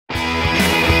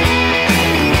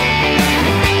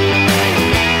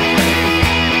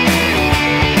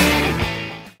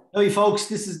Hi folks,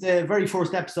 this is the very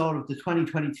first episode of the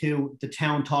 2022 The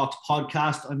Town Talks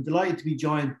podcast. I'm delighted to be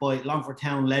joined by Longford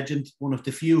Town legend, one of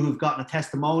the few who've gotten a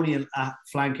testimonial at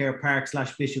Flanker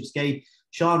Park/Bishopsgate,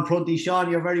 Sean Prunty. Sean,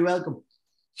 you're very welcome.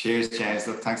 Cheers, James.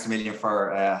 Look, thanks a million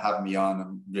for having me on.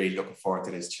 I'm really looking forward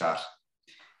to this chat.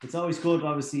 It's always good,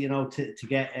 obviously, to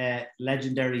get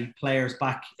legendary players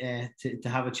back to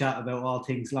have a chat about all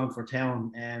things Longford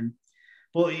Town.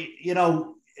 But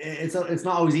it's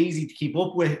not always easy to keep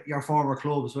up with your former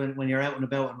clubs when you're out and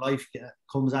about and life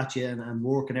comes at you and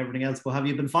work and everything else. But have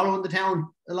you been following the town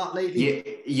a lot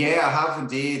lately? Yeah, I have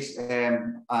indeed.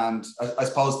 And I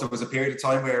suppose there was a period of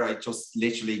time where I just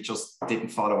literally didn't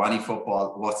follow any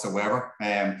football whatsoever.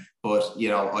 But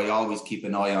I always keep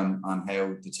an eye on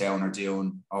how the town are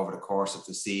doing over the course of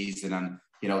the season, and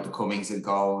the comings and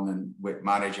going, and with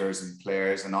managers and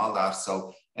players and all that.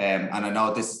 So and I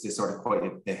know this is sort of quite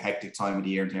a hectic time of the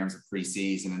year in terms of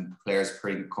pre-season and players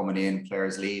coming in,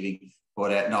 players leaving.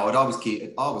 But no, I'd always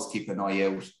keep an eye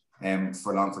out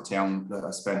for Longford Town.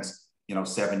 I spent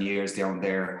 7 years down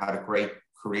there, had a great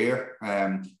career,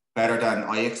 better than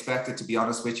I expected, to be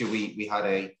honest with you. We had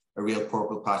a real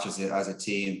purple patch as a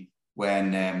team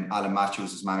when Alan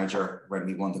Matthews was manager, when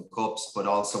we won the cups, but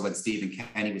also when Stephen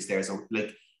Kenny was there. So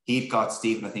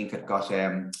Stephen, I think,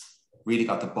 had really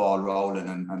got the ball rolling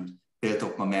and built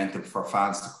up momentum for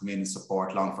fans to come in and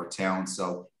support Longford Town.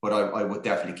 So, but I would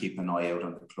definitely keep an eye out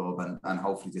on the club, and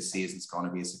hopefully this season's going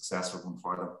to be a successful one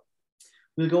for them.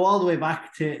 We'll go all the way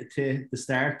back to the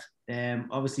start.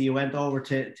 Obviously, you went over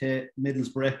to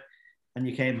Middlesbrough and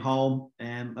you came home.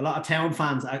 A lot of town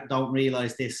fans don't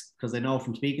realise this because they know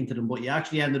from speaking to them, but you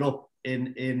actually ended up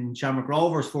in Shamrock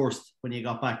Rovers first when you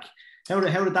got back. How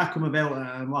did that come about,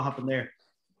 and what happened there?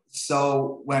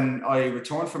 So when I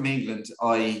returned from England,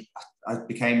 I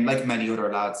became, like many other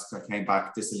lads, I came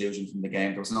back disillusioned from the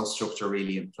game. There was no structure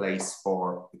really in place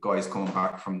for the guys coming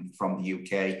back from the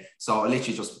UK. So I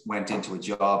literally just went into a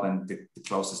job, and the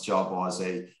closest job was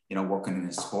working in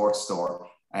a sports store.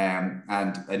 And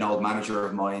an old manager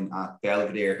of mine at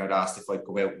Belvedere had asked if I'd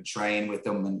go out and train with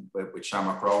them and with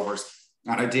Shamrock Rovers.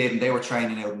 And I did, and they were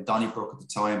training out in Donnybrook at the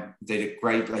time. They did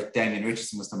great, like Damien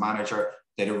Richardson was the manager.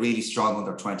 They had a really strong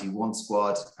under-21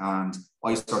 squad, and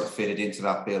I sort of fitted into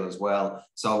that bill as well.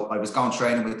 So I was going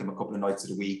training with them a couple of nights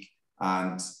of the week,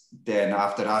 and then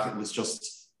after that, it was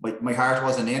just my heart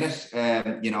wasn't in it,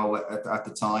 at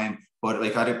the time. But I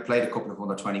had played a couple of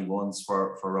under-21s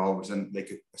for Rovers, and a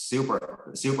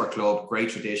super club, great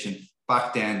tradition.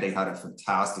 Back then, they had a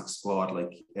fantastic squad,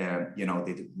 they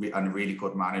did, and a really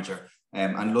good manager.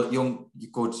 And good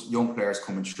young players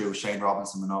coming through. Shane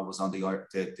Robinson, was on the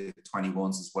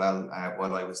 21s as well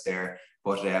while I was there.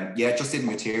 But it just didn't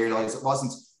materialise. It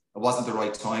wasn't the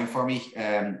right time for me.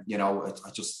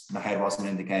 My head wasn't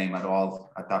in the game at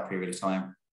all at that period of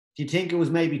time. Do you think it was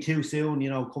maybe too soon,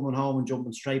 coming home and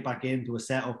jumping straight back into a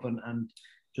setup and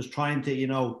just trying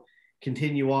to,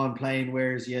 continue on playing,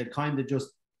 whereas you had kind of just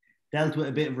dealt with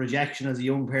a bit of rejection as a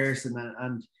young person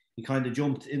and you kind of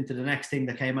jumped into the next thing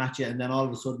that came at you, and then all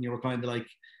of a sudden you were kind of like,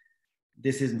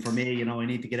 this isn't for me, I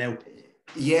need to get out?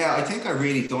 Yeah, I think I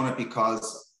really done it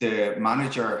because the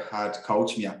manager had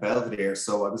coached me at Belvedere,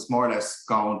 so I was more or less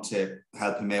going to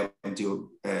help him out and to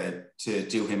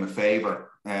do him a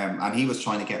favour. And he was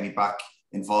trying to get me back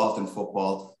involved in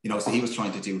football, so he was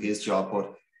trying to do his job.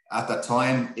 But at that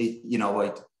time,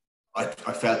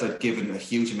 I felt I'd given a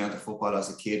huge amount of football as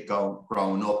a kid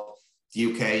growing up. The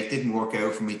UK didn't work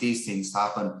out for me. These things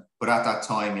happen, but at that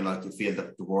time, you feel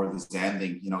that the world is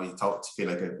ending. You feel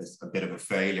like a bit of a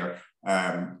failure.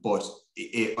 But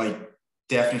I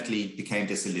definitely became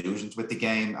disillusioned with the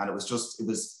game, and it was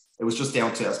just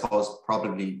down to, I suppose,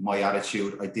 probably my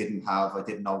attitude. I didn't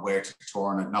know where to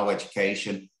turn. I had no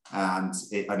education, and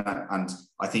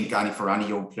I think for any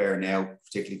young player now,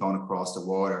 particularly going across the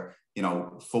water,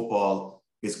 football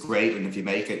is great, and if you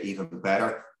make it, even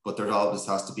better. But there always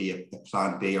has to be a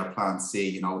plan B or plan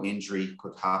C. Injury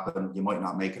could happen. You might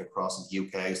not make it across in the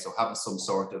UK. So having some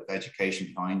sort of education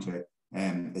behind you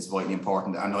is vitally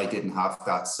important. And I didn't have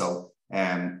that. So,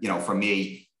 for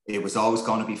me, it was always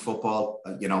going to be football.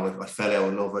 I fell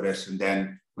out of love with it. And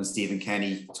then when Stephen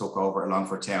Kenny took over at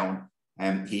Longford Town,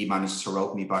 he managed to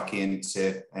rope me back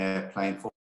into playing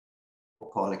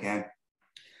football again.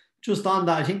 Just on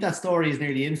that, I think that story is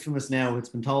nearly infamous now. It's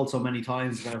been told so many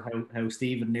times about how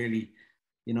Stephen nearly,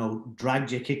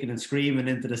 dragged you kicking and screaming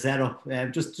into the setup.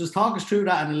 Just talk us through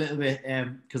that in a little bit,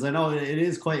 because I know it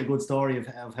is quite a good story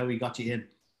of how he got you in.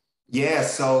 Yeah,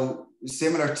 so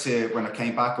similar to when I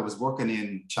came back, I was working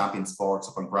in Champion Sports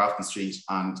up on Grafton Street,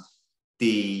 and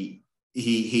the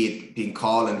he had been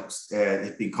calling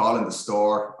the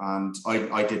store, and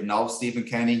I didn't know Stephen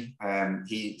Kenny.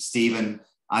 Stephen,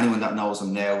 anyone that knows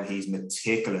him now, he's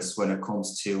meticulous when it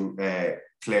comes to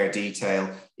clear detail.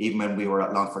 Even when we were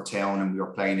at Longford Town and we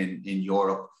were playing in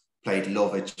Europe, played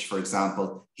𝗧𝗹𝗸𝗀, for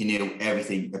example, he knew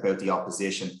everything about the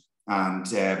opposition. And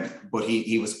but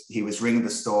he was ringing the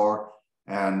store.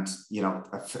 And, you know,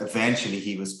 eventually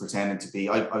he was pretending to be,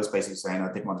 I was basically saying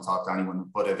I didn't want to talk to anyone,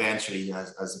 but eventually,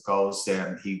 as it goes,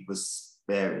 he was,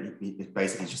 he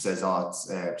basically just says, oh,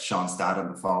 it's Sean's dad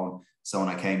on the phone. So when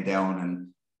I came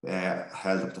down and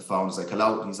held up the phone, I was like,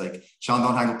 hello. And he's like, Sean,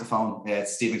 don't hang up the phone.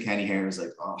 It's Stephen Kenny here. He's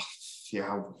like, oh,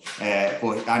 yeah.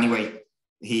 But anyway,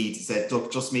 he said,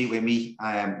 look, just meet with me.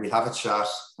 We'll have a chat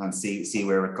and see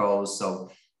where it goes.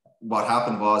 So what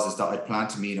happened is that I planned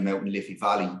to meet him out in Liffey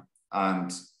Valley.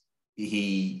 And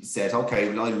he said, okay,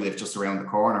 well, I live just around the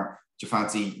corner. Do you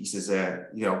fancy? He says,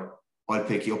 you know, I'll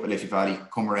pick you up at Liffey Valley,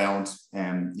 come around,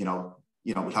 and you know,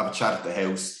 we'll have a chat at the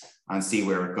house and see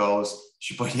where it goes.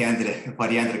 By the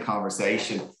end of the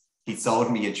conversation, he sold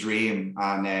me a dream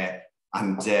and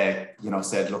you know,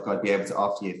 said, look, I'd be able to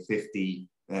offer you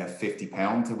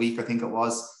 £50 a week, I think it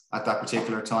was at that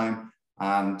particular time.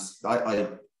 And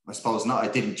I suppose not. I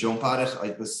didn't jump at it.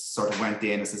 I was sort of went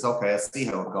in and says, okay, I'll see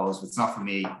how it goes. If it's not for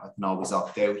me, I can always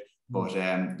opt out. But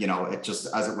you know, it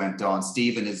just, as it went on,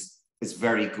 Stephen is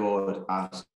very good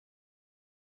at,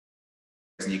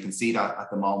 and you can see that at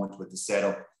the moment with the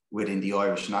setup within the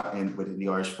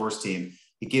Irish first team.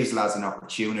 He gives lads an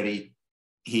opportunity.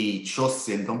 He trusts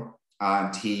in them,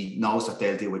 and he knows that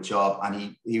they'll do a job.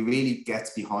 And he really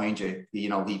gets behind you. You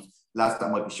know, lads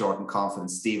that might be short in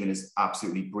confidence, Stephen is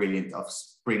absolutely brilliant of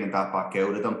bringing that back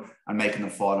out of them and making them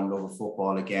fall in love with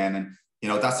football again. And you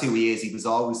know, that's who he is. He was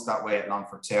always that way at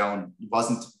Longford Town. He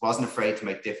wasn't afraid to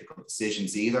make difficult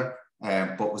decisions either,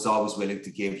 but was always willing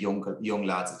to give young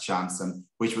lads a chance, and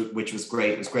which was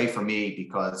great. It was great for me,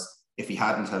 because if he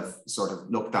hadn't have sort of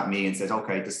looked at me and said,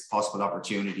 okay, this is a possible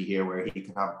opportunity here where he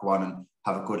could go on and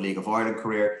have a good League of Ireland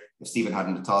career, if Stephen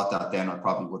hadn't have thought that, then I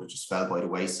probably would have just fell by the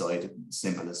wayside.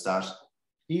 Simple as that.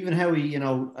 Even how he, you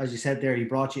know, as you said there, he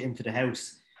brought you into the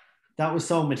house. That was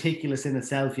so meticulous in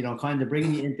itself, you know, kind of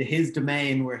bringing you into his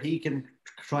domain where he can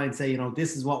try and say, you know,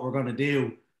 this is what we're going to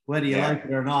do, whether you like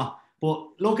it or not. But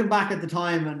looking back at the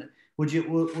time, and would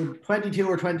 22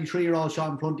 or 23-year-old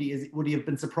Sean Prunty, would he have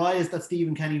been surprised that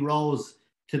Stephen Kenny rose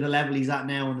to the level he's at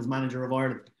now and as manager of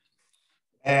Ireland?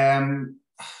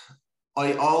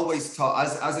 I always thought,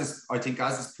 as his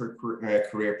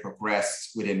career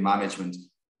progressed within management,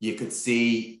 you could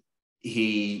see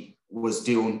he was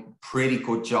doing pretty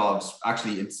good jobs,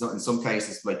 actually in some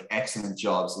cases like excellent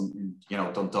jobs in you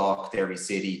know, Dundalk, Derry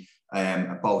City,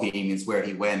 Bohemians, where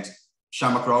he went.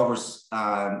 Shamrock Rovers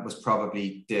was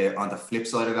probably on the flip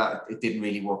side of that. It didn't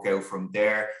really work out from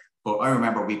there. But I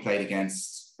remember we played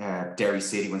against Derry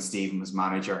City when Stephen was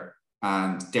manager,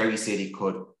 and Derry City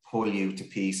could pull you to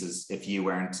pieces if you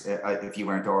weren't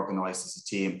organised as a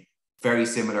team. Very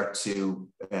similar to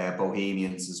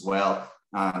Bohemians as well.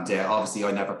 And obviously,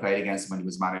 I never played against him when he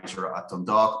was manager at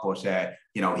Dundalk. But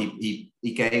you know,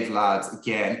 he gave lads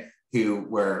again who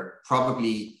were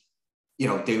probably, you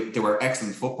know, they were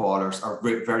excellent footballers or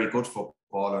very good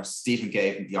footballers. Stephen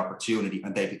gave them the opportunity,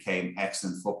 and they became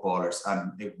excellent footballers,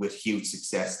 and with huge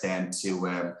success then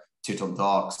to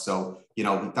Dundalk. So, you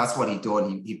know, that's what he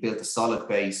done. He built a solid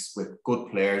base with good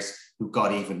players who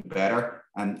got even better,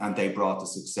 and they brought the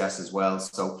success as well.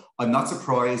 So I'm not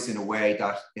surprised in a way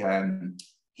that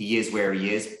he is where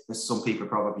he is. Some people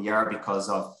probably are, because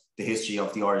of the history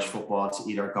of the Irish football to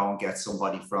either go and get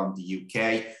somebody from the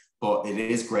UK. But it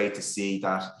is great to see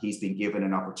that he's been given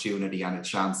an opportunity and a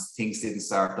chance. Things didn't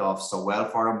start off so well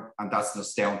for him, and that's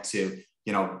just down to,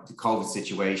 you know, the COVID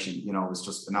situation. You know, it was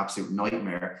just an absolute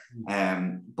nightmare.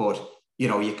 But you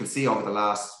know, you can see over the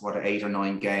last 8 or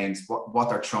 9 games what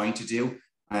they're trying to do.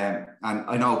 And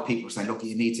I know people are saying, look,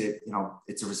 you need to, you know,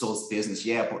 it's a results business.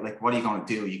 Yeah, but like, what are you going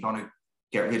to do? You're going to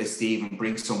get rid of Steve and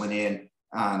bring someone in,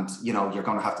 and you know, you're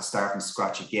going to have to start from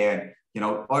scratch again. You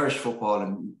know, Irish football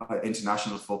and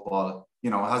international football, you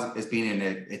know, has been in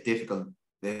a difficult,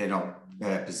 you know,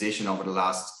 position over the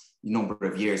last number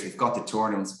of years. We've got the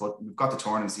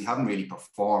tournaments, we haven't really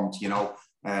performed, you know.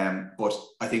 But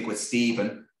I think with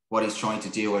Stephen, what he's trying to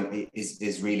do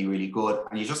is really, really good.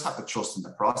 And you just have to trust in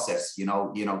the process. You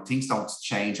know, things don't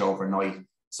change overnight.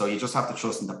 So you just have to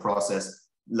trust in the process.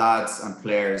 Lads and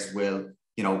players will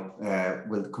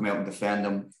come out and defend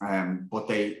them. But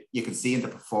you can see in the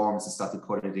performances that they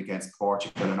put it against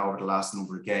Portugal, and over the last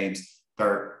number of games,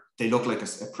 they look like a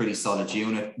pretty solid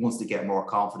unit. Once they get more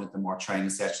confident, the more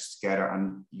training sessions together,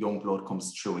 and young blood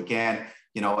comes through again.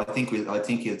 I think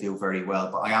he'll do very well.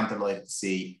 But I am delighted to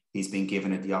see he's been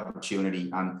given it the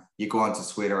opportunity. And you go onto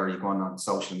Twitter or you go on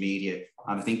social media,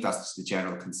 and I think that's the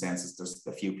general consensus. There's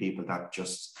a few people that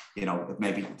just,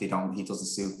 maybe he doesn't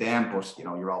suit them, but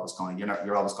you're always going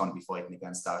to be fighting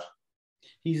against that.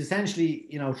 He's essentially,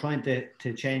 trying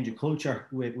to change a culture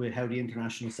with how the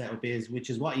international setup is, which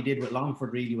is what he did with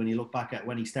Longford, really, when you look back at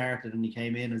when he started and he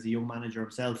came in as a young manager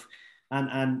himself.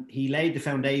 And he laid the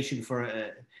foundation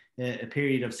for a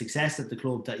period of success at the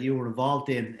club that you were involved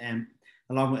in,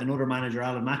 along with another manager,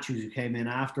 Alan Matthews, who came in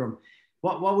after him.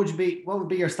 What would be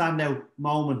your standout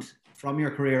moment from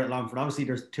your career at Longford? Obviously,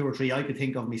 there's 2 or 3 I could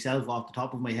think of myself off the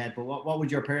top of my head, but what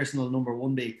would your personal number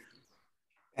one be?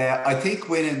 I think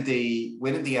winning the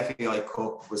FAI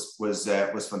Cup was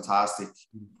fantastic.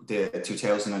 The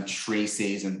 2003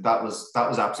 season, that was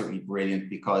absolutely brilliant,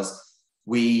 because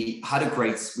we had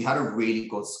a really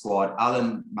good squad.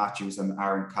 Alan Matthews and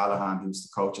Aaron Callahan, who was the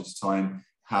coach at the time,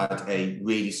 had a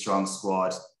really strong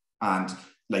squad. And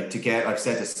I've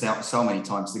said this so many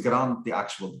times, to get on the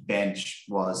actual bench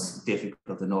was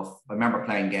difficult enough. I remember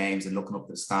playing games and looking up at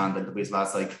the stand, and there was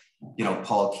lads like,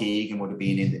 Paul Keegan would have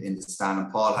been in the stand,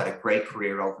 and Paul had a great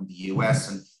career over in the US,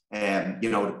 and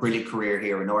a brilliant career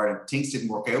here in Ireland. Things didn't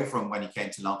work out for him when he came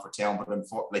to Longford Town,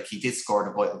 but he did score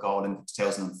the vital goal in the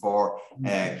 2004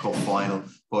 Cup final.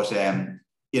 But they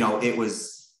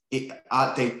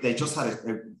just had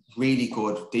a really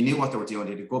good. They knew what they were doing.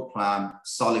 They had a good plan,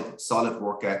 solid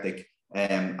work ethic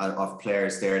of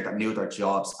players there that knew their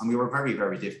jobs, and we were very,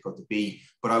 very difficult to beat.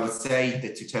 But I would say the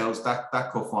 2000s, that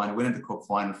cup final, winning the cup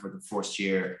final for the first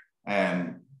year,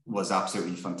 was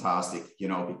absolutely fantastic.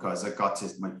 Because I got to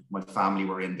my family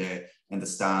were in the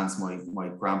stands, my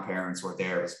grandparents were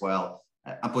there as well,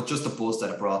 but just the buzz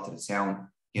that it brought to the town,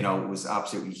 it was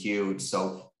absolutely huge.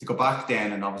 So to go back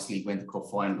then and obviously win the cup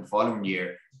final the following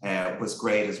year was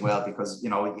great as well, because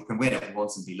you can win it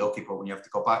once and be lucky, but when you have to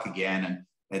go back again, and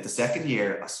the second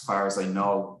year, as far as I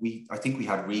know, I think we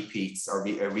had repeats or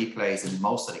replays in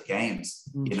most of the games.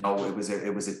 It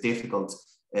was a difficult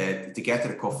to get to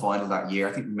the cup final that year.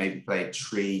 I think we maybe played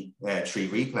three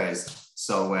replays.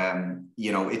 So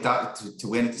to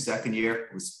win it the second year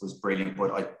was brilliant.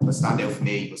 But the standout for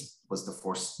me was the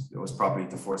first. It was probably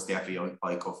the first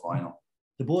FAI Cup final.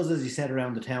 The buzz, as you said,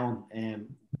 around the town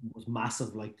was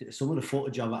massive. Like, some of the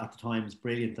footage of it at the time was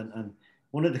brilliant, and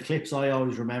one of the clips I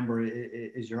always remember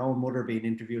is your own mother being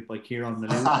interviewed by Kieran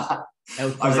Malou.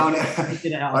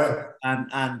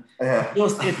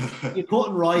 You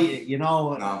couldn't write it,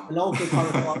 no. A local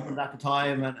correspondent at the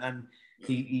time, and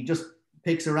he just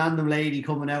picks a random lady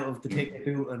coming out of the ticket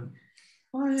booth and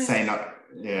saying that.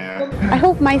 Yeah. I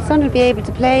hope my son will be able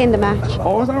to play in the match.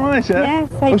 Oh, is that right? Yeah.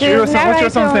 Yes, I do. What's your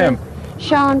son's name?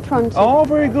 Sean Prunty. Oh,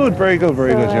 very good,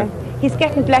 yeah. He's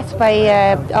getting blessed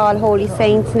by all holy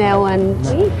saints now, and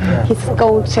he's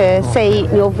going to say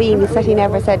𝗧𝗹𝗪𝘀𝗀𝗀 that he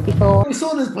never said before. My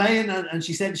son is playing, and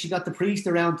she said she got the priest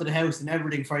around to the house and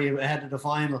everything for you ahead of the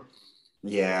final.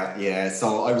 Yeah.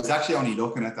 So I was actually only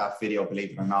looking at that video,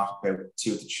 believe it or not, about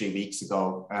 2 to 3 weeks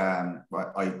ago. I'd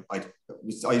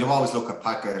always look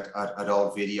back at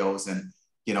old videos, and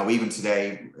even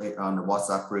today on the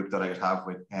WhatsApp group that I would have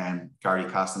with Gary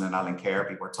Caston and Alan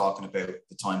Kirby, we're talking about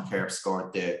the time Kerr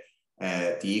scored the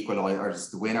equaliser,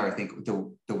 the winner. I think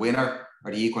the winner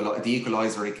or the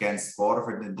equaliser against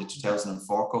Waterford in the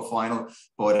 2004 Cup final.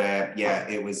 But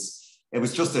it was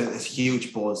just a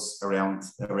huge buzz around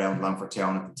Longford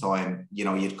Town at the time.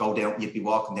 You'd be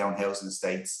walking down housing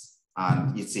estates,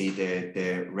 and you'd see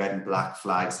the red and black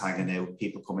flags hanging out,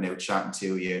 people coming out chatting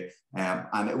to you,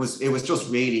 and it was just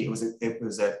really it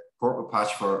was a purple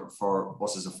patch for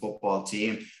us as a football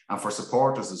team, and for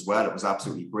supporters as well. It was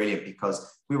absolutely brilliant,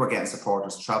 because we were getting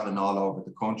supporters travelling all over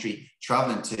the country,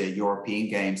 travelling to European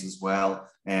games as well,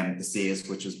 to see us,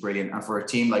 which was brilliant. And for a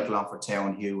team like Longford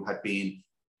Town, who had been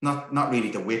not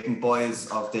really the whipping boys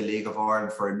of the League of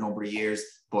Ireland for a number of years,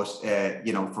 but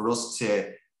for us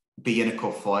to be in a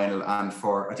cup final, and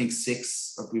for I think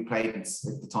we played in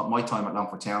my time at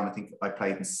Longford Town, I think I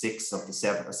played in 6 of the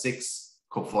 6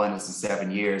 cup finals in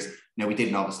 7 years. Now, we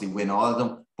didn't obviously win all of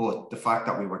them, but the fact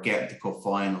that we were getting to cup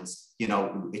finals,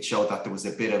 it showed that there was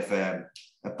a bit of a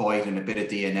bite and a bit of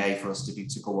DNA for us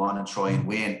to go on and try and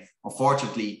win.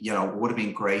 Unfortunately, it would have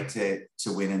been great to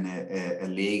win in a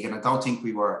league, and I don't think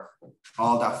we were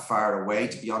all that far away,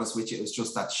 to be honest with you. It was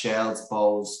just that Shells,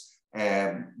 Bowls,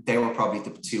 they were probably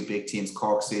the 2 big teams.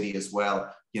 Cork City as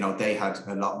well. They had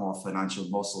a lot more financial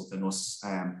muscle than us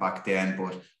back then,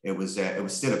 but it was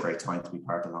still a great time to be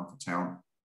part of Longford Town.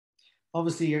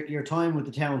 obviously your time with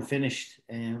the town finished,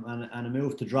 and a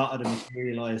move to Drogheda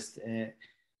materialised.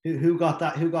 Who got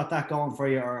that going for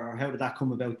you, or how did that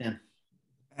come about then?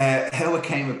 How it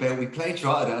came about, we played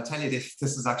Drogheda. I'll tell you this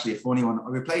is actually a funny one.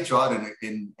 We played Drogheda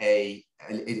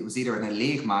it was either in a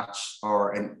league match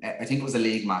or I think it was a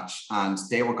league match, and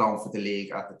they were going for the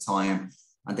league at the time,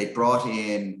 and they brought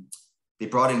in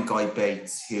Guy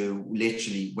Bates, who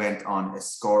literally went on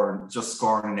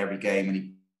scoring in every game,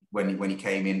 and when he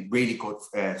came in, really good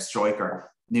striker,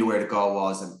 knew where the goal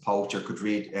was, and poacher, could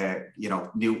read,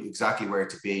 knew exactly where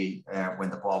to be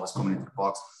when the ball was coming into the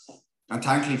box. And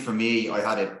thankfully for me, I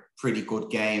had a pretty good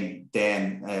game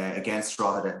then against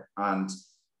Drogheda. And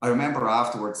I remember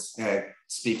afterwards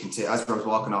speaking to, as I was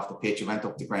walking off the pitch, I went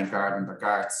up to Grant Garden, their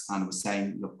guards, and was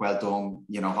saying, look, well done,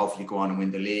 hopefully go on and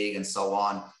win the league and so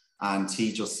on. And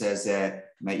he just says,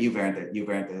 mate, you've earned it,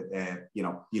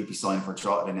 you'll be signed for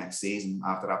Drogheda next season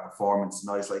after that performance.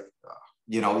 And I was like,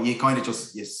 you kind of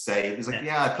you say, it was like,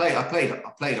 yeah, I played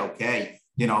okay,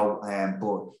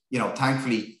 but,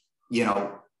 thankfully,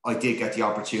 I did get the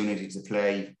opportunity to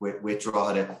play with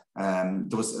Drogheda.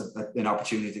 There was an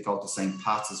opportunity to go to St.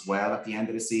 Pat's as well at the end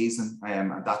of the season,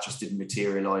 and that just didn't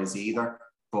materialise either.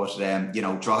 But,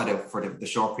 Drogheda, for the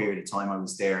short period of time I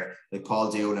was there, like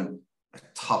Paul Doolan, a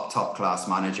top class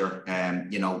manager,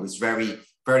 was very,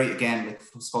 very, again,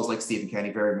 I suppose like Stephen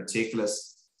Kenny, very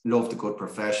meticulous, loved a good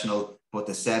professional, but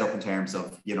the setup in terms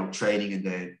of, training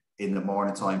in the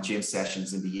morning time, gym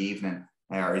sessions in the evening,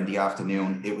 or in the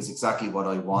afternoon, it was exactly what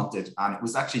I wanted. And it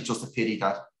was actually just a pity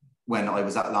that when I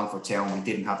was at Longford Town, we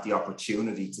didn't have the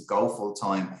opportunity to go full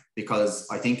time, because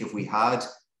I think if we had,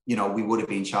 we definitely would have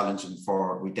been challenged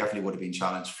for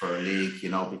a league,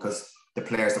 because the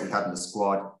players that we had in the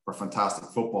squad were fantastic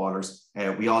footballers.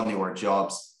 We all knew our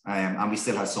jobs, and we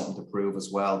still had something to prove as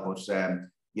well. But,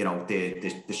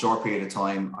 the short period of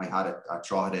time I had at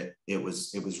Drogheda, it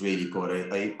was really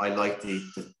good. I liked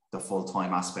the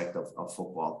full-time aspect of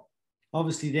football.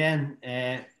 Obviously then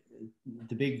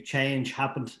the big change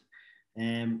happened.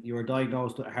 You were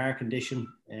diagnosed with a heart condition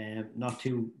not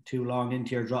too long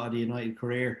into your Drogheda United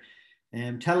career.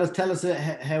 Tell us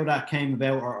how that came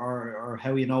about, or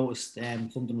how you noticed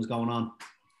something was going on.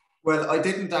 Well, I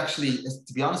didn't actually,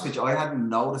 to be honest with you, I hadn't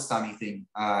noticed anything.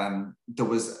 There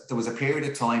was a period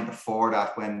of time before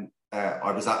that when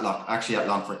I was at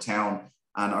Longford Town,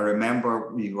 and I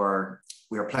remember we were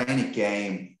playing a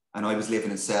game, and I was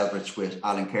living in Selbridge with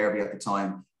Alan Kirby at the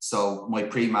time. So my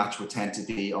pre-match would tend to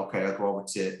be, okay, I'll go over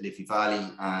to Liffey Valley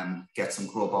and get some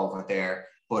grub over there.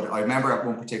 But I remember at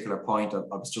one particular point,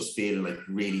 I was just feeling like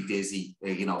really dizzy,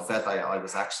 felt like I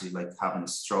was actually like having a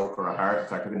stroke or a heart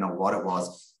attack. I didn't know what it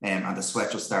was. And the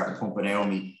sweat just started pumping out of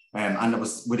me. And it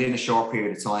was within a short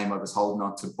period of time, I was holding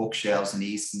on to bookshelves and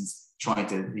Easton's, trying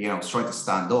to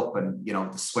stand up, and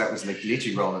the sweat was like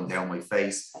literally rolling down my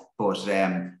face. But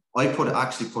I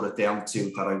actually put it down to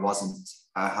that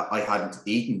I hadn't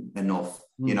eaten enough,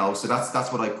 so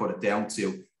that's what I put it down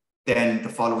to. Then the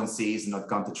following season, I've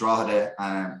gone to Drogheda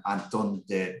and done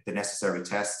the necessary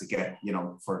tests to get,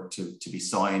 to be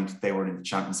signed. They were in the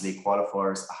Champions League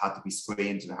qualifiers. I had to be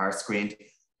screened, the heart screened,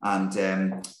 and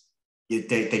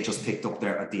they just picked up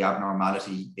the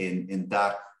abnormality in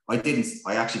that. I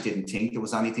actually didn't think there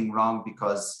was anything wrong,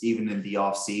 because even in the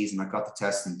off season, I got the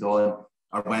testing done.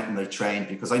 I went and I trained,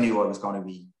 because I knew I was going to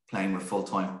be playing with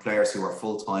full-time players who were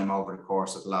full-time over the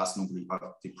course of the last number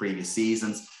of the previous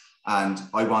seasons. And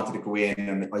I wanted to go in,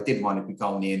 and I didn't want to be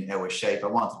going in out of shape. I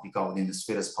wanted to be going in as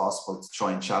fit as possible to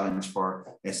try and challenge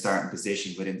for a starting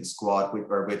position within the squad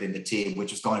or within the team,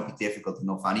 which was going to be difficult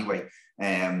enough anyway.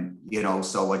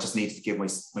 So I just needed to give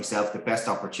myself the best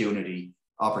opportunity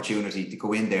to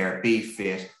go in there, be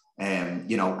fit, and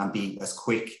be as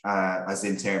quick as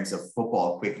in terms of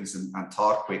football quickness and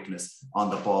thought quickness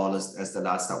on the ball as the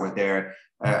lads that were there.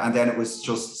 And then it was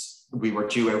just, we were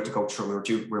due out to go through.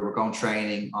 We were going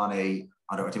training on I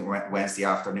think Wednesday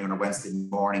afternoon or Wednesday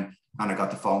morning, and I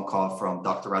got the phone call from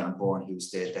Dr. Alan Bourne,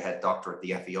 who's the head doctor at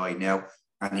the FAI now,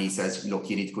 and he says, "Look,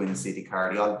 you need to go in and see the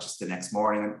cardiologist the next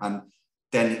morning." And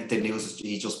then the news,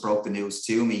 he just broke the news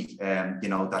to me, there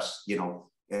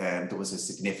was a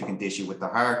significant issue with the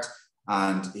heart,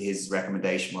 and his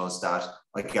recommendation was that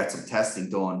I get some testing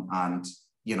done, and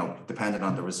depending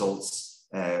on the results,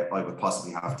 I would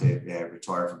possibly have to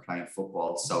retire from playing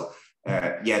football. So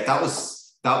that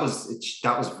was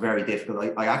very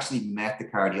difficult. I actually met the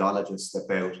cardiologist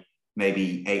about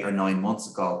maybe 8 or 9 months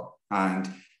ago, and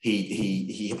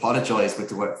he apologized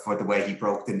for the way he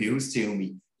broke the news to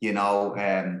me,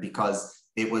 because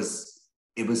it was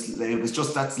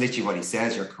just, that's literally what he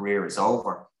says, your career is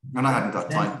over. And I hadn't got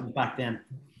time back then.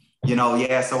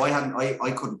 Yeah. So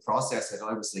I couldn't process it.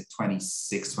 I was like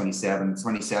 26, 27,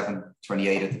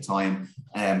 28 at the time.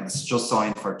 It's just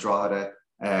signed for Drogheda.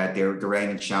 The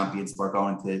reigning champions were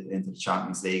going into the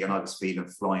Champions League, and I was feeling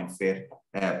flying fit.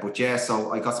 But yeah,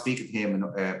 so I got speaking to him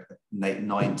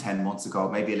 9-10 months ago,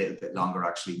 maybe a little bit longer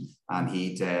actually, and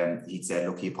he'd said,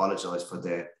 look, he apologised for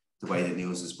the way the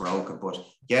news was broken. But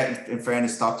yeah, in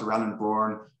fairness, Dr. Alan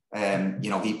Bourne,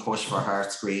 he pushed for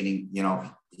heart screening.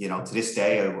 To this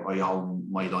day, I owe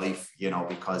my life,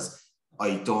 because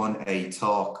I done a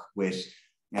talk with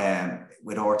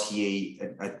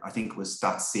RTE, I think it was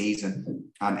that season,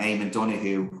 and Eamon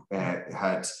Donoghue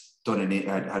had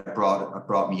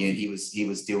brought me in. He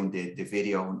was doing the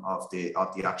video of the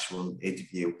actual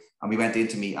interview, and we went in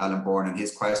to meet Alan Bourne, and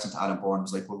his question to Alan Bourne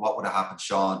was like, well, what would have happened,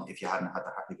 Sean, if you hadn't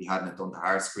done the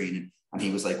heart screening? And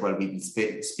he was like, well, we've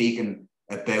been speaking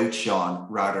about Sean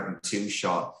rather than to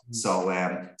Sean. So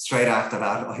straight after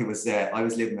that, I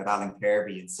was living with Alan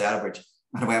Kirby in Celbridge,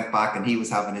 and I went back, and he was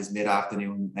having his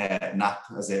mid-afternoon nap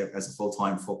as a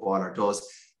full-time footballer does.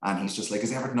 And he's just like,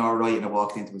 is everything all right? And I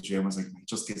walked into his room. I was like,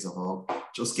 just give us a hug.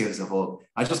 Just give us a hug.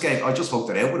 I just hugged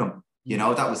it out with him.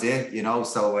 That was it.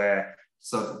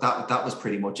 So that was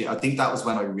pretty much it. I think that was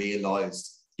when I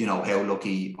realised, how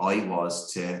lucky I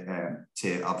was to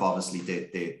have obviously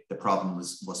the problem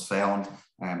was found.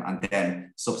 And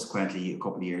then subsequently, a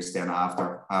couple of years then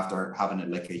after having it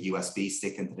like a USB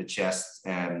stick into the chest,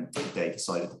 they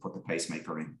decided to put the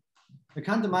pacemaker in. I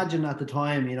can't imagine at the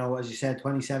time, as you said,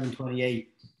 27, 28,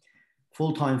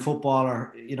 full-time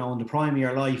footballer, in the prime of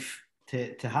your life,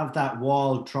 to have that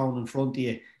wall thrown in front of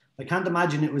you. I can't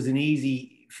imagine it was an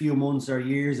easy few months or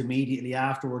years immediately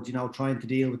afterwards, trying to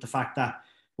deal with the fact that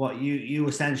what you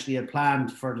essentially had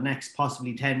planned for the next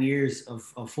possibly 10 years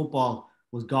of football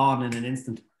was gone in an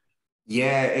instant.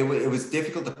 Yeah, it was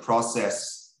difficult to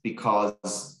process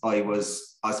because I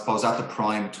was, I suppose, at the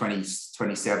prime,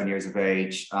 27 years of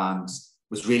age, and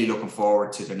was really looking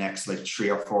forward to the next like 3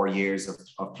 or 4 years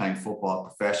of playing football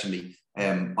professionally.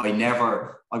 I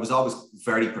was always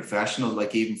very professional,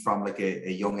 like even from like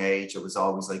a young age. I was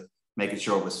always like making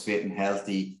sure I was fit and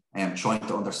healthy, and trying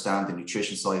to understand the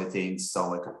nutrition side of things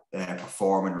so I could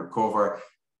perform and recover.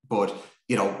 But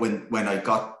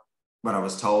when I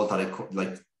was told that I could,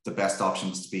 like, the best option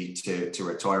was to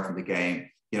retire from the game,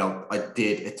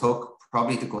 it took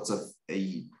probably the guts of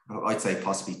I'd say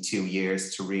possibly 2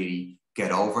 years to really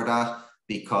get over that,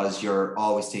 because you're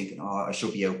always thinking, oh, I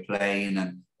should be out playing,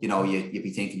 and you'd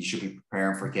be thinking you should be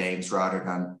preparing for games rather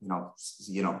than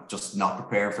just not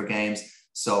preparing for games.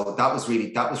 So that was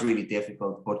really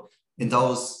difficult. But in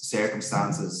those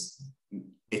circumstances,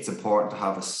 it's important to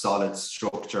have a solid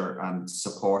structure and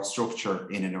support structure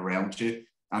in and around you.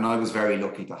 And I was very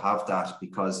lucky to have that,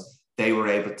 because they were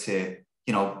able to,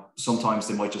 sometimes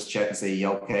they might just check and say, yeah,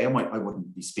 okay, I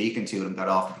wouldn't be speaking to them that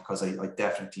often, because I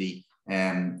definitely,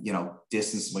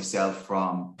 distanced myself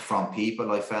from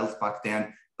people, I felt back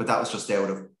then. But that was just out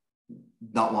of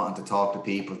not wanting to talk to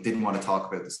people, didn't want to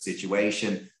talk about the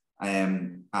situation,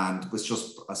 and was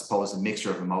just, I suppose, a mixture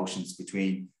of emotions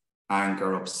between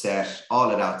anger, upset,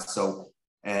 all of that. So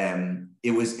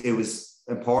it was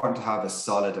important to have a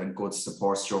solid and good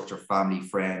support structure, family,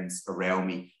 friends around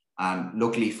me. And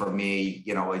luckily for me,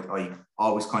 I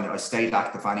always I stayed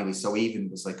active anyway. So even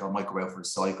it was like, I might go out for a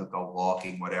cycle, go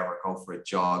walking, whatever, go for a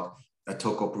jog. I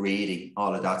took up reading,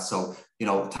 all of that. So,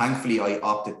 thankfully I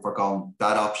opted for going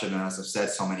that option. And as I've said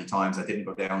so many times, I didn't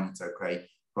go down and say, okay,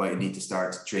 right, I need to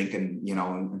start drinking,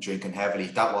 and drinking heavily.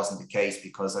 That wasn't the case,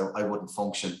 because I wouldn't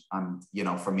function. And,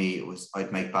 for me,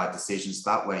 I'd make bad decisions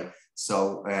that way.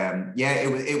 So,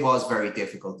 it was very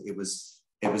difficult. It was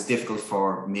difficult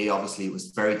for me. Obviously, it was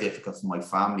very difficult for my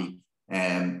family,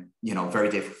 very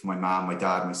difficult for my mom, my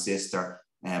dad, my sister,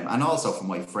 and also for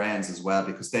my friends as well,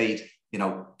 because they'd,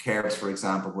 Kerbs, for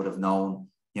example, would have known,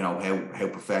 how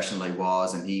professional I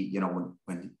was. And he,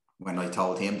 when I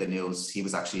told him the news, he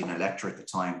was actually an elector at the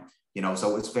time,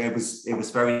 so it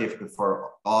was very difficult for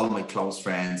all of my close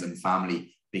friends and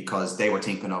family, because they were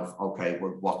thinking of, okay,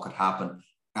 well, what could happen?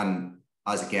 And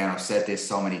as again, I've said this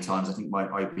so many times, I think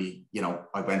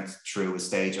I went through a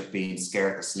stage of being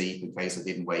scared to sleep in case I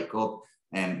didn't wake up.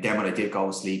 And then when I did go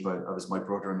to sleep, my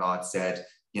brother-in-law said,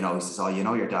 he says, oh,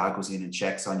 your dad goes in and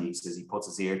checks on you. He says he puts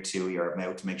his ear to your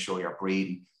mouth to make sure you're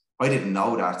breathing. I didn't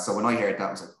know that. So when I heard that,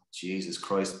 I was like, Jesus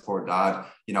Christ, poor dad,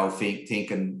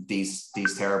 thinking these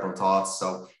terrible thoughts.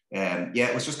 So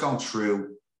it was just going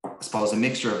through, I suppose, a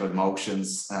mixture of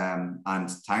emotions.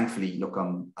 And thankfully, look,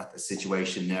 I'm at a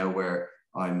situation now where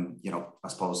I'm, I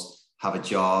suppose, have a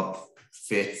job,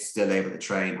 fit, still able to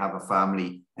train, have a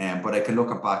family. But I can look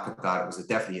back at that. It was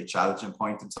definitely a challenging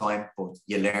point in time, but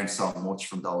you learn so much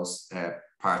from those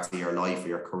parts of your life or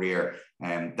your career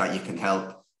that you can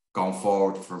help going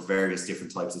forward for various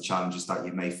different types of challenges that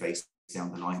you may face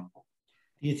down the line.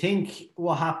 Do you think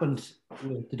what happened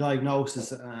with the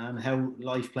diagnosis and how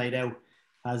life played out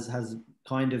has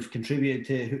kind of contributed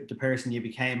to the person you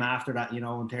became after that, you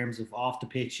know, in terms of off the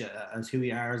pitch as who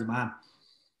you are as a man?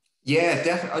 Yeah,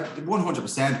 definitely,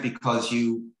 100%, because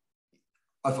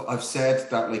I've said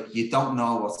that, like, you don't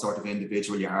know what sort of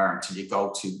individual you are until you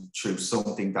go through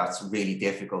something that's really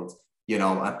difficult, you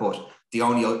know. But the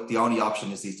only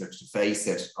option is either to face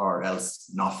it or else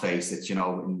not face it, you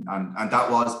know. And that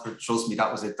was, trust me,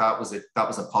 that was a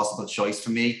possible choice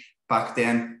for me back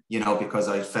then, you know, because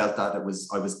I felt that I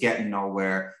was getting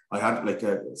nowhere. I had like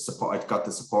a support. I got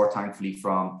the support, thankfully,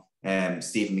 from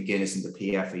Stephen McGuinness and the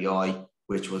PFAI,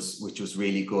 which was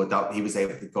really good. That he was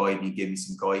able to guide me, give me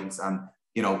some guidance. And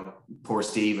you know, poor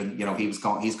Stephen, you know, he's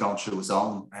going through his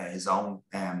own health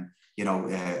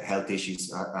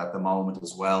issues at the moment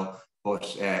as well.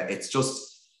 But it's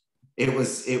just, it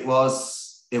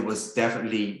was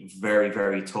definitely very,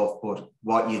 very tough. But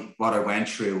what I went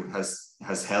through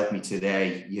has helped me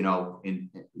today, you know,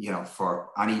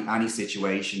 for any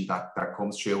situation that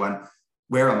comes through. And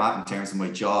where I'm at in terms of my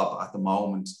job at the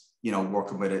moment, you know,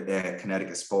 working with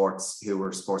Connecticut Sports, who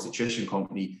are a sports nutrition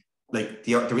company. Like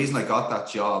the reason I got that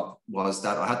job was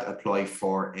that I had to apply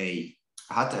for an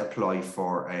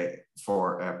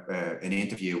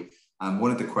interview, and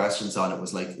one of the questions on it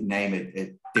was like, name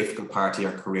a difficult part of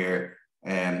your career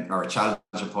or a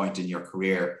challenging point in your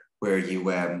career where you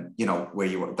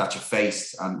that you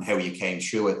faced and how you came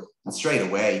through it. And straight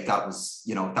away that was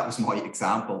my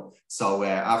example. So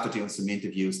after doing some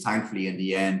interviews, thankfully in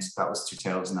the end, that was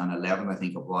 2011, I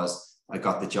think it was, I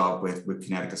got the job with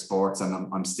Connecticut Sports, and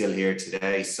I'm still here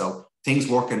today. So things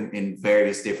work in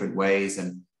various different ways.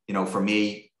 And, you know, for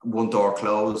me, one door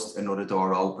closed, another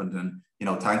door opened. And, you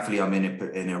know, thankfully I'm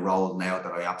in a role now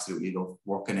that I absolutely love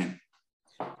working in.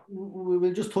 We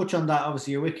will just touch on that.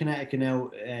 Obviously, you're with Connecticut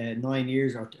now 9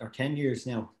 years or 10 years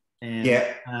now.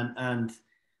 Yeah. And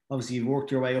obviously you've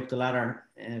worked your way up the ladder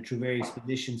through various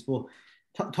positions. But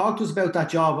talk to us about that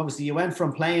job. Obviously, you went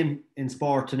from playing in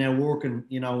sport to now working,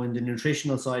 you know, in the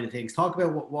nutritional side of things. Talk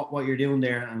about what you're doing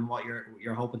there and what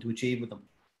you're hoping to achieve with them.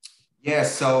 Yeah,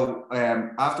 so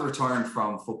after retiring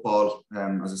from football,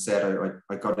 as I said,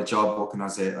 I got a job working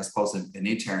as an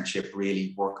internship,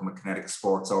 really working with Connecticut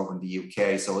Sports over in the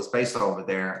UK. So I was based over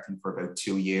there, I think, for about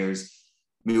 2 years.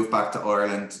 Moved back to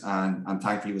Ireland and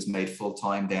thankfully was made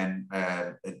full-time then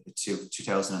to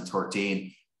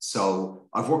 2013. So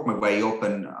I've worked my way up,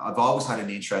 and I've always had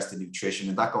an interest in nutrition,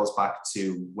 and that goes back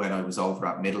to when I was over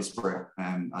at Middlesbrough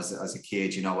as a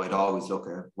kid. You know, I'd always look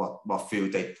at what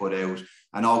food they put out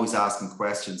and always asking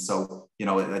questions. So, you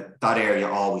know, that area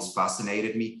always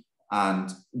fascinated me.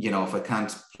 And, you know, if I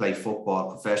can't play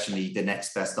football professionally, the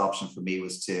next best option for me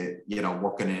was to, you know,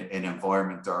 work in an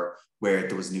environment or where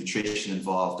there was nutrition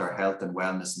involved, or health and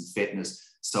wellness and fitness.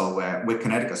 So with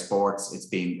Connecticut Sports, it's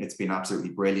been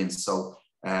absolutely brilliant. So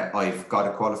I've got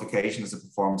a qualification as a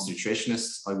performance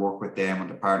nutritionist. I work with them on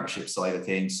the partnership side of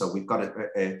things. So we've got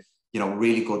a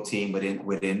really good team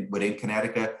within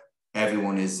Connecticut.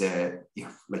 Everyone is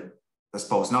like, I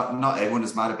suppose not everyone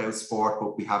is mad about sport,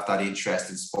 but we have that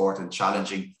interest in sport and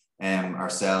challenging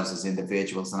ourselves as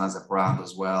individuals and as a brand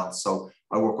as well. So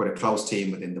I work with a close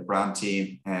team within the brand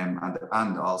team and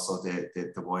also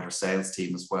the wider sales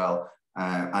team as well.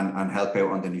 And help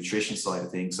out on the nutrition side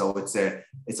of things. So it's a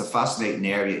fascinating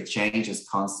area. It changes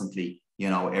constantly, you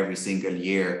know, every single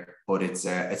year. But it's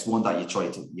one that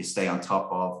you stay on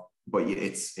top of. But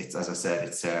it's as I said,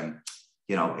 it's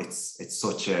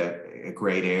such a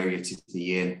great area to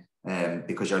be in,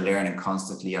 because you're learning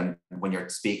constantly. And when you're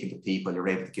speaking to people, you're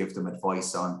able to give them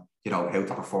advice on, you know, how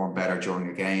to perform better during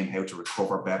a game, how to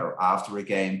recover better after a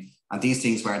game. And these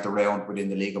things weren't around within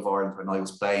the League of Ireland when I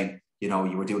was playing. You know,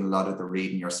 you were doing a lot of the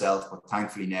reading yourself, but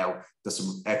thankfully now there's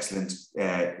some excellent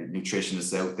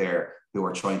nutritionists out there who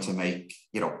are trying to make,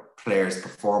 you know, players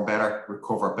perform better,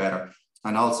 recover better,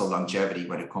 and also longevity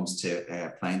when it comes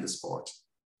to playing the sport.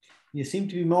 You seem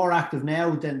to be more active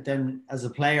now than as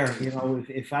a player. You know,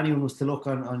 if anyone was to look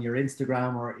on your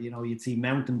Instagram, or, you know, you'd see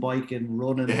mountain biking,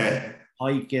 running,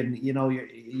 hiking. You know,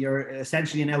 you're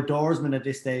essentially an outdoorsman at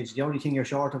this stage. The only thing you're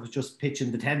short of is just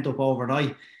pitching the tent up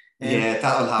overnight. Yeah,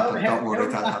 that'll happen. Don't worry,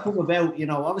 that'll happen. Come about, you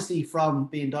know, obviously from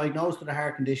being diagnosed with a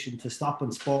heart condition to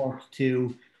stopping sport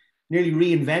to nearly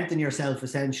reinventing yourself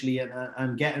essentially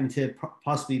and getting to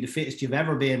possibly the fittest you've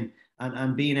ever been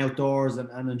and being outdoors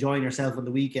and enjoying yourself on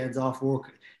the weekends off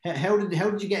work. How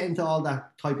did you get into all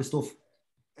that type of stuff?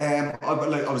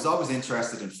 I was always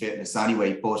interested in fitness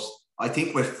anyway, but I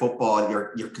think with football,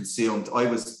 you're consumed. I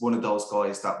was one of those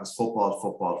guys that was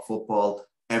football.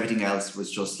 Everything else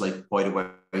was just like by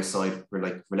the wayside, for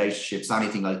like relationships,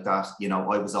 anything like that. You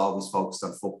know, I was always focused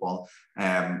on football.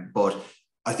 But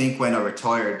I think when I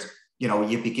retired, you know,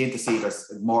 you begin to see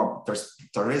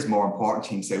there is more important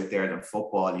things out there than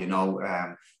football, you know.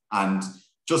 And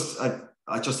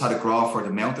I just had a graft for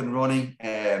the mountain running,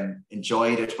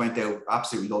 enjoyed it, went out,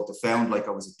 absolutely loved it, found like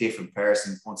I was a different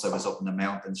person once I was up in the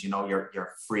mountains. You know,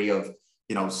 you're free of,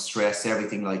 you know, stress,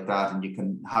 everything like that, and you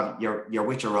can have you're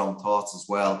with your own thoughts as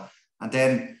well. And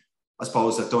then I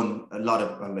suppose I've done a lot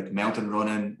of like mountain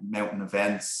running, mountain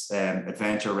events,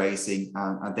 adventure racing,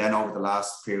 and then over the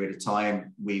last period of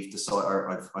time, we've decided,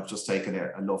 or I've just taken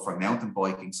a love for mountain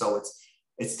biking. So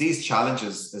it's these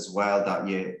challenges as well that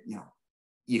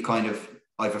you kind of,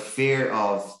 I have a fear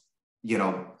of, you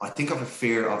know, I think I have a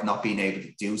fear of not being able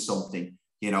to do something.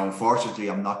 You know, unfortunately,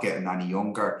 I'm not getting any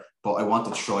younger, but I want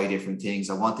to try different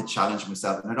things. I want to challenge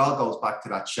myself. And it all goes back to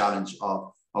that challenge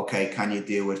of, okay, can you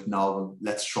do it? No,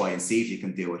 let's try and see if you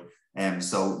can do it.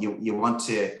 So you want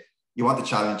to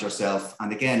challenge yourself.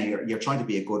 And again, you're trying to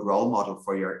be a good role model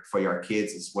for your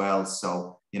kids as well.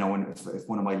 So, you know, if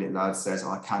one of my little lads says,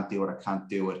 oh, I can't do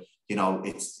it, you know,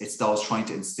 it's those trying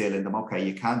to instill in them, okay,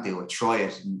 you can do it, try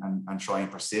it and try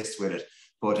and persist with it.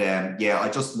 But I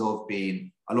just love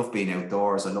being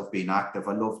outdoors. I love being active.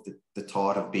 I love the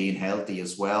thought of being healthy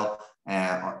as well.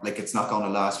 Like it's not going to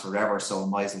last forever, so I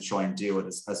might as well try and do it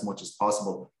as much as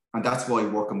possible. And that's why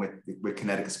working with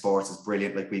Connecticut Sports is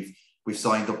brilliant. Like we've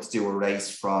signed up to do a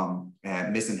race from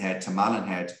Missenhead to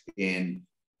Mallinhead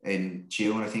in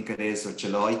June, I think it is, or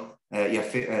July.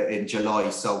 In July.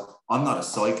 So I'm not a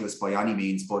cyclist by any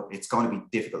means, but it's going to be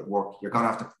difficult work. You're going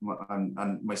to have to,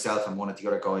 and myself and one of the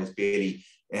other guys, Bailey,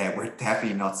 we're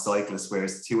definitely not cyclists,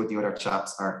 whereas two of the other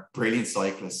chaps are brilliant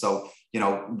cyclists. So, you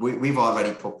know, we've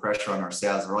already put pressure on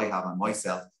ourselves, or I have on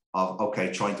myself, of, okay,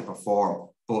 trying to perform,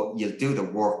 but you'll do the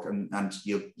work and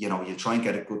you'll try and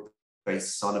get a good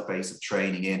base, solid base of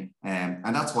training in.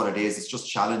 And that's what it is. It's just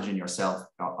challenging yourself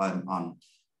on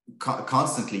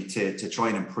constantly to try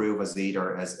and improve as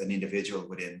an individual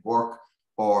within work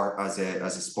or as a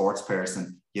sports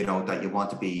person, you know, that you want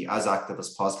to be as active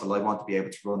as possible. I want to be able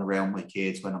to run around my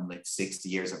kids when I'm like 60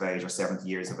 years of age or 70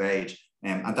 years of age.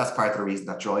 And that's part of the reason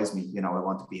that drives me. You know, I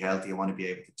want to be healthy. I want to be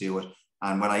able to do it.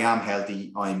 And when I am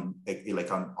healthy, I'm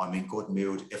in good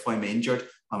mood. If I'm injured,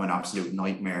 I'm an absolute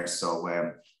nightmare. So,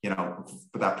 you know,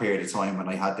 for that period of time when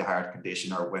I had the heart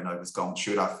condition, or when I was going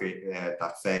through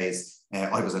that phase,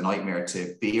 I was a nightmare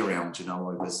to be around. You know,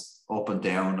 I was up and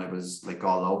down. I was like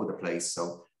all over the place.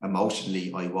 So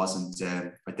emotionally, I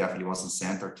definitely wasn't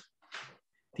centered.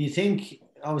 Do you think,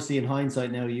 obviously in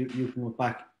hindsight now, you can look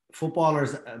back,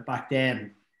 footballers back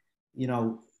then, you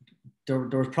know, there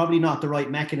was probably not the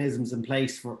right mechanisms in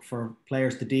place for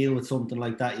players to deal with something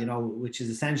like that, you know, which is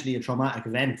essentially a traumatic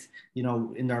event, you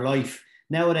know, in their life.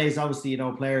 Nowadays, obviously, you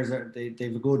know, players they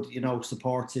have a good, you know,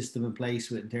 support system in place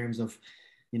in terms of,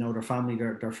 you know, their family,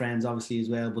 their friends, obviously, as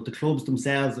well. But the clubs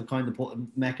themselves have kind of put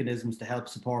mechanisms to help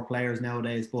support players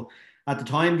nowadays. But at the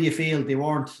time, do you feel they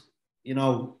weren't, you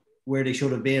know, where they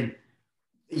should have been?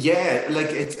 Yeah,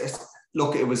 like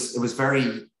look, it was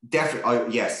very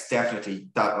definitely. Yes, definitely.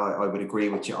 That I would agree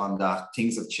with you on that.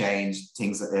 Things have changed.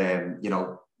 Things, you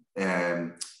know,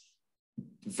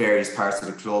 various parts of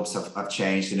the clubs have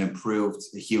changed and improved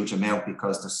a huge amount,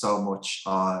 because there's so much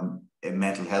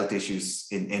mental health issues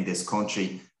in this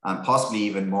country, and possibly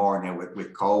even more now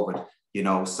with COVID. You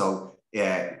know, so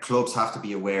clubs have to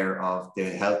be aware of the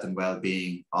health and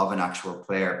well-being of an actual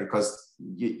player, because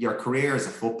your career as a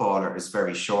footballer is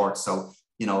very short. So,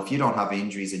 you know, if you don't have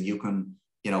injuries and you can,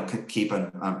 you know, keep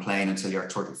on playing until you're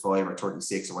 35 or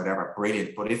 36 or whatever,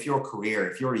 brilliant. But if you're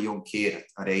a young kid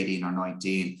at 18 or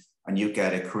 19 and you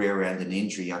get a career-ending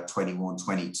injury at 21,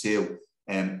 22,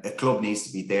 a club needs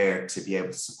to be there to be able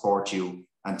to support you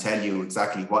and tell you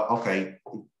exactly what, okay,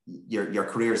 your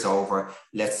career's over.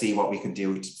 Let's see what we can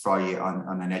do for you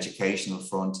on an educational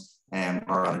front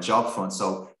or on a job front.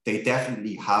 So they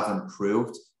definitely have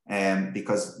improved.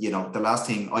 Because, you know, the last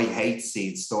thing, I hate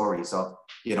seeing stories of,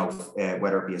 you know,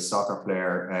 whether it be a soccer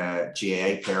player,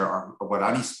 GAA player, or with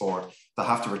any sport, that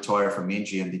have to retire from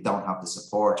injury and they don't have the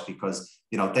support, because,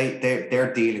 you know,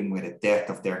 they're dealing with a death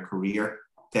of their career.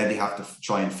 Then they have to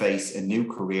try and face a new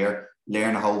career,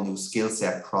 learn a whole new skill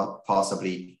set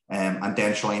possibly, and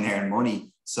then try and earn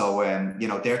money. So,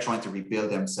 they're trying to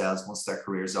rebuild themselves once their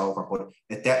career's over, but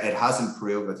it has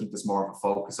improved. I think there's more of a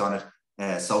focus on it.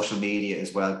 Social media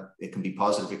as well, it can be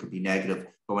positive, it could be negative.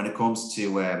 But when it comes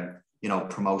to,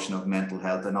 promotion of mental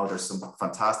health, I know there's some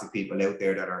fantastic people out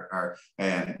there that are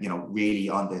really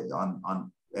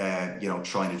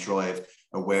trying to drive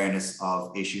awareness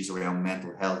of issues around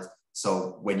mental health.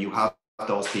 So when you have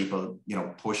those people,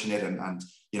 pushing it and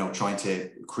trying to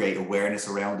create awareness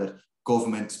around it,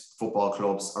 government, football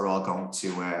clubs are all going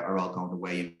to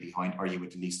weigh in behind, or you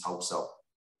would at least hope so.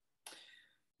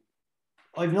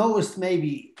 I've noticed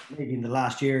maybe in the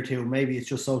last year or two, maybe it's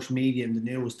just social media and the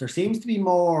news, there seems to be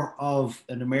more of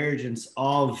an emergence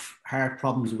of heart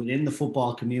problems within the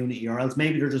football community, or else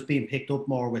maybe they're just being picked up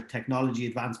more with technology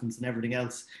advancements and everything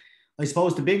else. I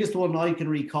suppose the biggest one I can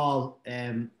recall,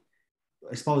 I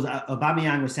suppose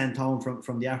Aubameyang was sent home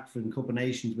from the African Cup of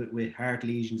Nations with heart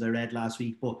lesions, I read last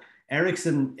week, but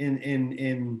Eriksen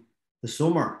in the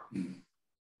summer,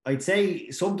 I'd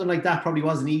say something like that probably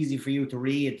wasn't easy for you to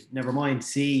read, never mind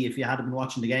see if you hadn't been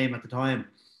watching the game at the time.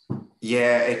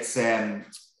 Yeah, it's I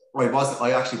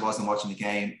actually wasn't watching the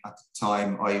game at the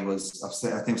time. I think I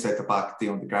was at the back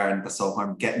doing the garden, so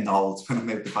I'm getting old when I'm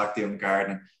out the back doing the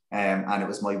garden. And it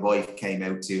was my wife came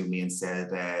out to me and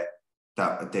said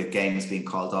that the game is being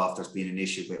called off. There's been an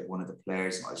issue with one of the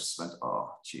players, and I just went, oh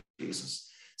Jesus.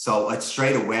 So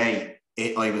straight away,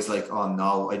 I was like, oh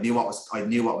no, I knew what was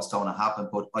going to happen,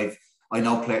 but I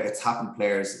know it's happened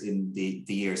players in the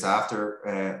years after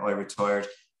I retired,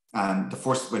 and the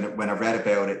first when I read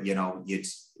about it,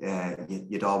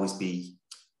 you'd always be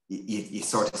you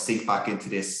sort of sink back into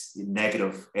this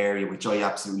negative area, which I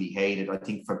absolutely hated. I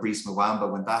think Fabrice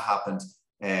Muamba, when that happened,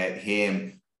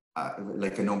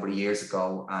 like a number of years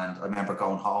ago, and I remember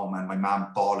going home and my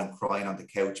mum bawling, crying on the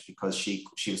couch because she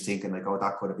was thinking like, oh,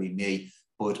 that could have been me.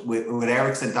 But with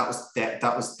Eriksen, that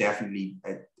was definitely,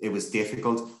 it was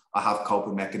difficult. I have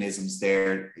coping mechanisms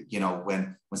there.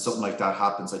 When something like that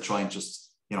happens, I try and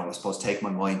just, I suppose take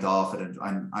my mind off it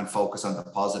and focus on the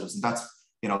positives. And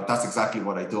that's exactly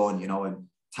what I done, and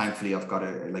thankfully I've got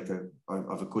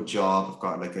I've a good job. I've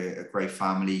got like a great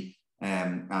family,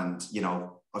 and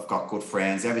I've got good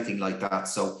friends, everything like that.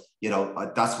 So,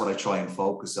 that's what I try and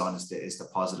focus on is the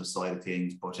positive side of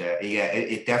things. But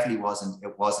it definitely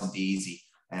wasn't easy.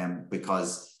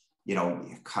 Because you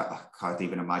can't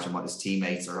even imagine what his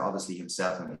teammates or obviously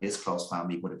himself and his close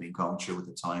family would have been going through at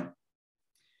the time.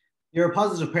 You're a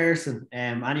positive person.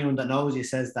 Anyone that knows you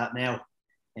says that now.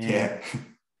 Yeah.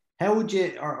 How would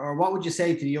you, or what would you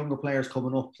say to the younger players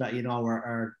coming up that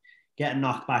are getting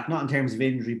knocked back, not in terms of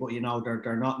injury, but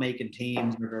they're not making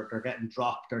teams, or they're getting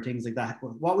dropped or things like that?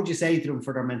 What would you say to them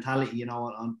for their mentality,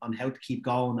 on how to keep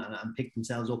going and pick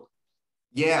themselves up?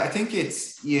 Yeah, I think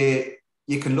it's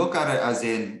you can look at it as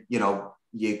in, you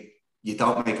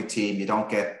don't make a team, you don't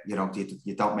get, you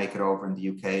don't make it over in the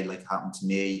UK like happened to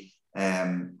me,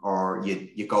 or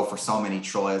you go for so many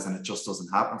trials and it just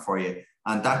doesn't happen for you.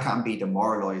 And that can be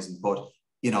demoralizing. But,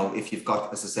 if you've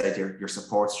got, as I said, your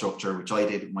support structure, which I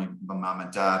did with my mum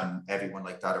and dad and everyone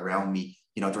like that around me,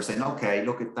 they're saying, okay,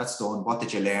 look, that's done. What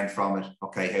did you learn from it?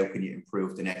 Okay, how can you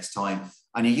improve the next time?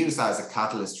 And you use that as a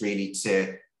catalyst really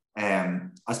to,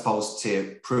 I suppose,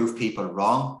 to prove people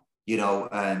wrong,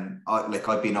 and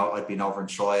I've been over in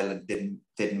trial and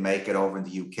didn't make it over in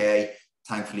the UK.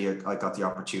 Thankfully, I got the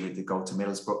opportunity to go to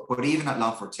Middlesbrough, but even at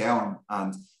Longford Town,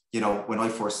 and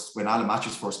when Alan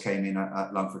Matthews first came in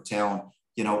at Longford Town,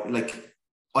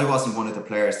 I wasn't one of the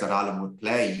players that Alan would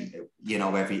play,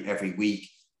 every week,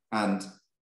 and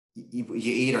you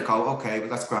either go, okay, well,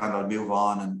 that's grand, I'll move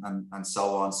on and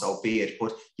so on, so be it.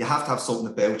 But you have to have something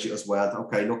about you as well.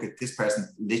 Okay, look, at this person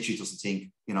literally doesn't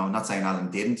think, I'm not saying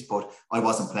Alan didn't, but I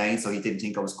wasn't playing, so he didn't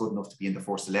think I was good enough to be in the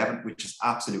first 11, which is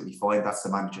absolutely fine. That's the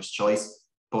manager's choice.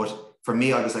 But for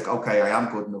me, I was like, okay, I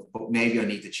am good enough, but maybe I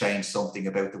need to change something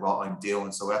about what I'm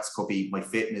doing. So that could be my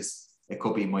fitness, it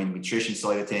could be my nutrition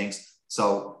side of things.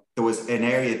 So there was an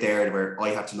area there where I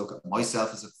had to look at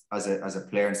myself as a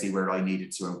player and see where I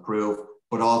needed to improve.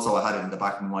 But also I had it in the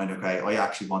back of my mind, okay, I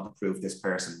actually want to prove this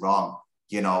person wrong,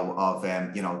 that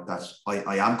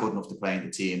I am good enough to play in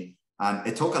the team. And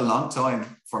it took a long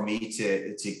time for me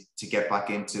to get back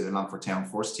into the Longford Town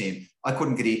first team. I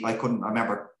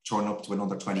remember turning up to an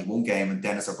under 21 game and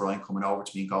Dennis O'Brien coming over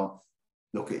to me and going,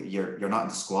 look, you're not in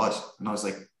the squad. And I was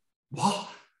like, what?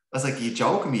 I was like, are you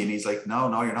joking me? And he's like, no,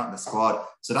 you're not in the squad.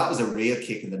 So that was a real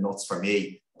kick in the nuts for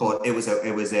me. But it was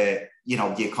a you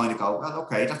kind of go, well,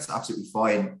 okay, that's absolutely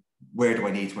fine. Where do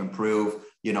I need to improve?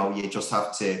 You just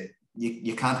have to,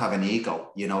 you can't have an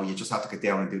ego, you just have to get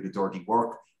down and do the dirty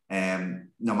work.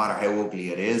 No matter how ugly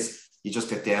it is. you just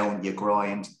get down, you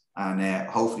grind, and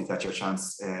hopefully that your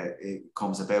chance it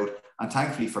comes about. And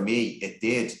thankfully for me, it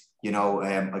did. You know,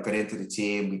 I got into the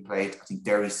team. We played, I think,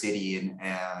 Derry City in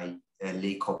a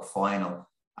League Cup final,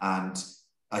 and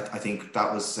I think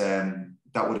that was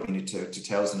that would have been in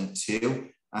 2002.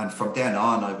 And from then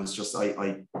on, I was just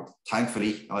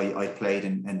thankfully I played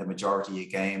in the majority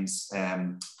of games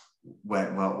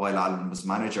while Alan was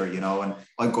manager. You know, and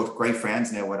I've got great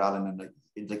friends now with Alan,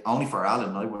 and like only for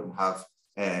Alan, I wouldn't have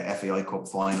FAI Cup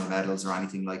final medals or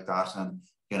anything like that. And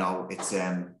you know, it's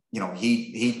you know,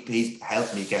 he's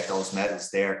helped me get those medals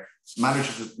there.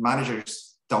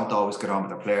 Managers don't always get on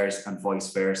with their players and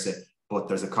vice versa, but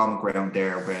there's a common ground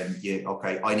there when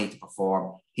I need to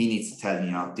perform. He needs to tell me,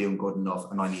 you know, I'm doing good enough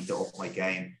and I need to up my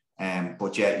game.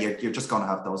 But yeah, you're just going to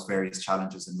have those various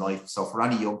challenges in life. So for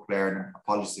any young player, and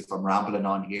apologies if I'm rambling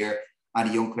on here,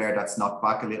 any young player that's knocked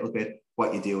back a little bit,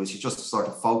 what you do is you just sort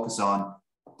of focus on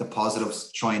the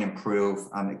positives, try and improve.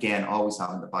 And again, always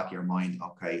have in the back of your mind,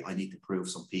 okay, I need to prove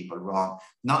some people wrong.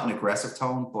 Not in an aggressive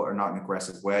tone, or not in an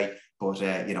aggressive way, but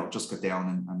you know, just get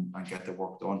down and get the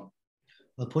work done.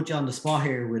 I'll put you on the spot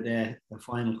here with a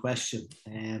final question.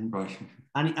 Right.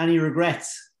 Any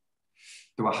regrets?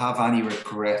 Do I have any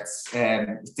regrets?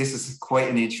 This is quite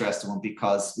an interesting one,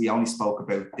 because we only spoke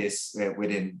about this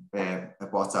within a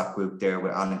WhatsApp group there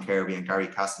with Alan Kirby and Gary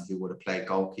Casson, who would have played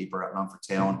goalkeeper at Longford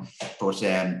Town. But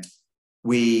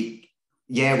we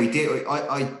did.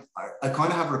 I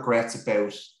kind of have regrets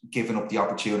about giving up the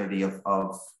opportunity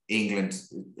of England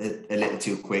a little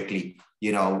too quickly.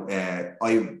 You know,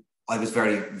 I was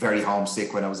very, very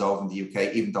homesick when I was over in the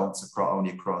UK, even though it's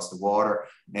only across the water.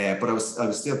 But I was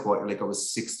still quite, like, I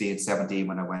was 16, 17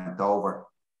 when I went over.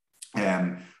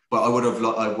 But I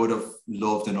would have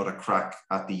loved another crack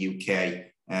at the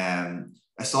UK.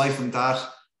 Aside from that,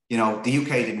 you know, the UK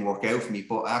didn't work out for me,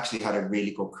 but I actually had a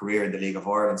really good career in the League of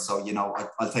Ireland. So, you know,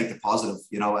 I'll take the positive,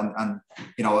 you know, and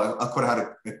you know, I could have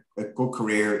had a good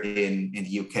career in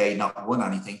the UK, not won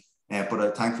anything.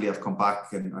 But thankfully I've come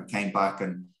back, and I came back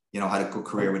and, you know, had a good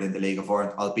career within the League of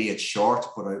Ireland, albeit short,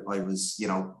 but I was, you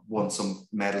know, won some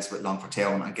medals with Longford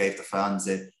Town and gave the fans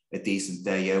a decent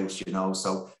day out, you know.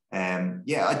 So,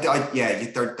 there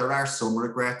are some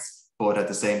regrets, but at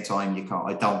the same time,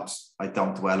 I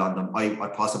don't dwell on them. I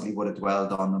possibly would have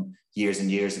dwelled on them years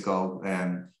and years ago,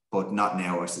 but not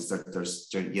now. There's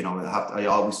you know, I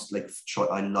always like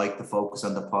to focus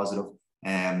on the positive,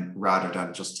 rather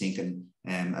than just thinking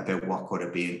about what could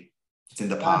have been. It's in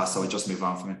the past, so I just move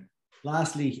on from it.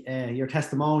 Lastly, your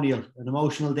testimonial, an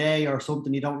emotional day or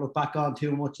something you don't look back on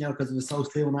too much now because it was so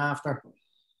soon after.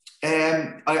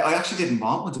 I actually didn't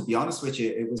want one, to be honest with you.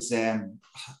 It was to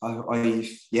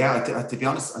be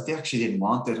honest, I actually didn't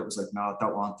want it. It was like, no, I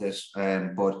don't want it.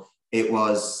 But it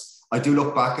was. I do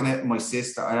look back on it. My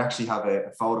sister, I actually have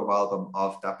a photo album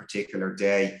of that particular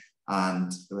day.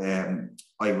 And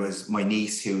my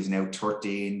niece, who's now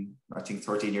 13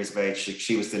 years of age,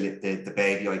 she was the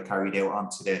baby I carried out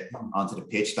onto the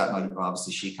pitch that night.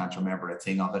 Obviously, she can't remember a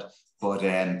thing of it. But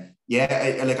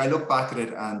I look back at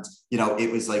it, and you know,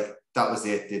 it was like that was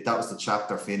it. That was the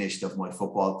chapter finished of my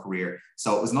football career.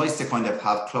 So it was nice to kind of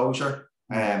have closure.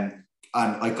 And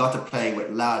I got to play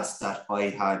with lads that I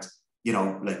had, you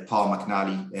know, like Paul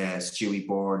McNally, Stewie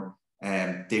Bourne,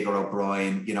 Digger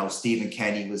O'Brien, you know, Stephen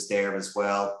Kenny was there as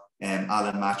well,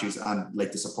 Alan Matthews, and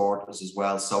like the supporters as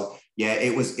well. So yeah,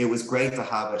 it was great to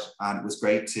have it, and it was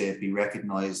great to be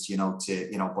recognised, you know,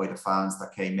 by the fans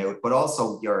that came out, but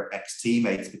also your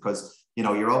ex-teammates, because you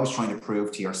know, you're always trying to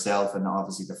prove to yourself and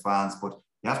obviously the fans, but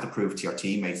you have to prove to your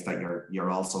teammates that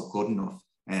you're also good enough.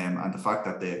 And the fact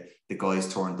that the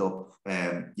guys turned up,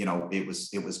 you know, it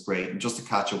was great, and just to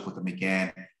catch up with them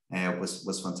again.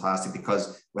 Was fantastic,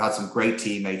 because we had some great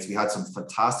teammates. We had some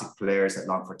fantastic players at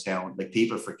Longford Town. Like,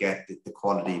 people forget the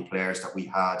quality of players that we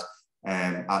had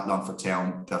at Longford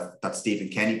Town, that Stephen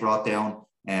Kenny brought down,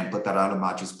 but that Alan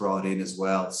Matthews brought in as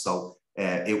well. So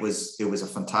it was a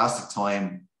fantastic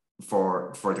time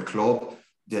for the club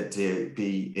to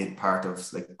be in part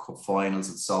of like cup finals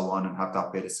and so on, and have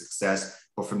that bit of success.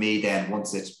 But for me, then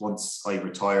once I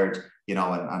retired, you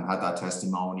know, and had that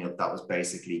testimonial, that was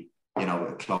basically, you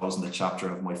know, closing the chapter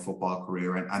of my football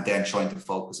career, and then trying to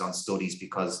focus on studies,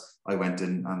 because I went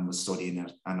in and was studying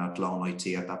at Lone IT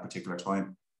at that particular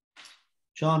time.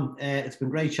 Sean, it's been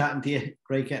great chatting to you.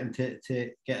 Great getting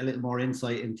to get a little more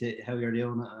insight into how you're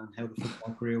doing and how the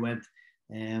football career went.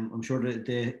 I'm sure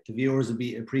the viewers will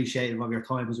be appreciative of your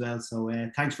time as well. So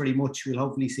thanks very much. We'll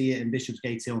hopefully see you in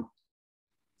Bishopsgate soon.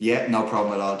 Yeah, no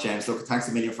problem at all, James. Look, thanks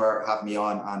a million for having me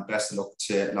on, and best of luck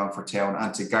to Longford Town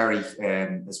and to Gary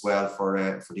as well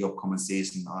for the upcoming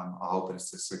season. I hope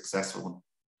it's a successful one.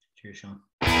 Cheers, Sean.